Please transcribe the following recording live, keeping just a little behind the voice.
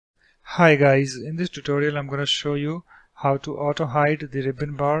Hi guys, in this tutorial I'm going to show you how to auto hide the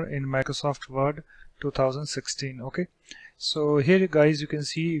ribbon bar in Microsoft Word 2016. Okay, so here guys you can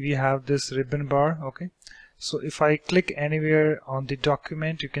see we have this ribbon bar. Okay, so if I click anywhere on the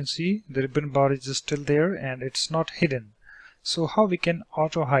document, you can see the ribbon bar is just still there and it's not hidden. So how we can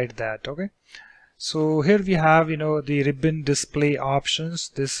auto hide that? Okay, so here we have the ribbon display options,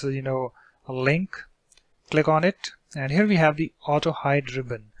 this a link, click on it, and here we have the auto hide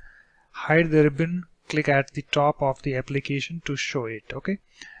ribbon. Hide the ribbon, click at the top of the application to show it. Okay,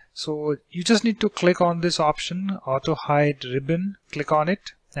 so you just need to click on this option, auto hide ribbon, click on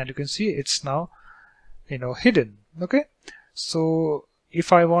it, and you can see it's now hidden. Okay, so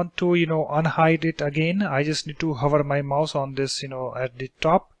if I want to unhide it again, I just need to hover my mouse on this at the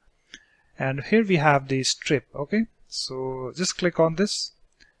top, and here we have the strip. Okay, so just click on this,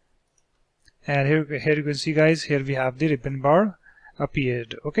 and here you can see guys, here we have the ribbon bar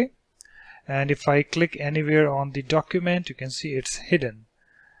appeared. Okay, and if I click anywhere on the document, you can see it's hidden.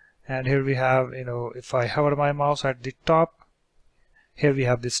 And here we have if I hover my mouse at the top, here we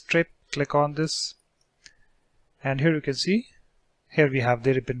have the strip, click on this, and here you can see here we have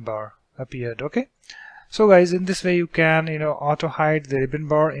the ribbon bar appeared. Okay, so guys, in this way you can auto hide the ribbon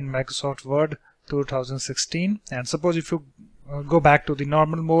bar in Microsoft Word 2016. And suppose if you go back to the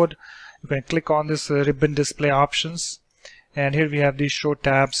normal mode, you can click on this ribbon display options, and here we have these show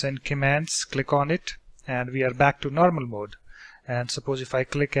tabs and commands, click on it, and we are back to normal mode. And suppose if I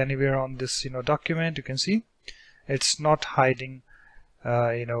click anywhere on this document, you can see it's not hiding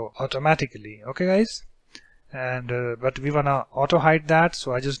automatically. Okay guys, and but we wanna auto hide that,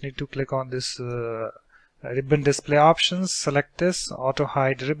 so I just need to click on this ribbon display options, select this auto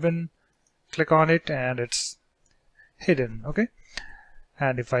hide ribbon, click on it, and it's hidden. Okay,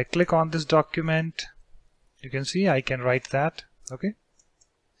 and if I click on this document, you can see I can write that. Okay,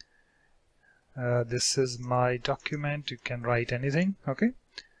 this is my document, you can write anything. Okay,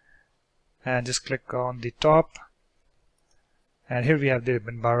 and just click on the top, and here we have the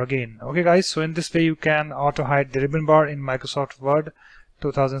ribbon bar again. Okay guys, so in this way you can auto hide the ribbon bar in Microsoft Word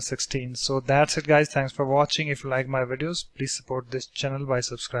 2016. So that's it guys, thanks for watching. If you like my videos, please support this channel by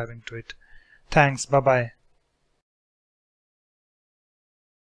subscribing to it. Thanks, bye bye.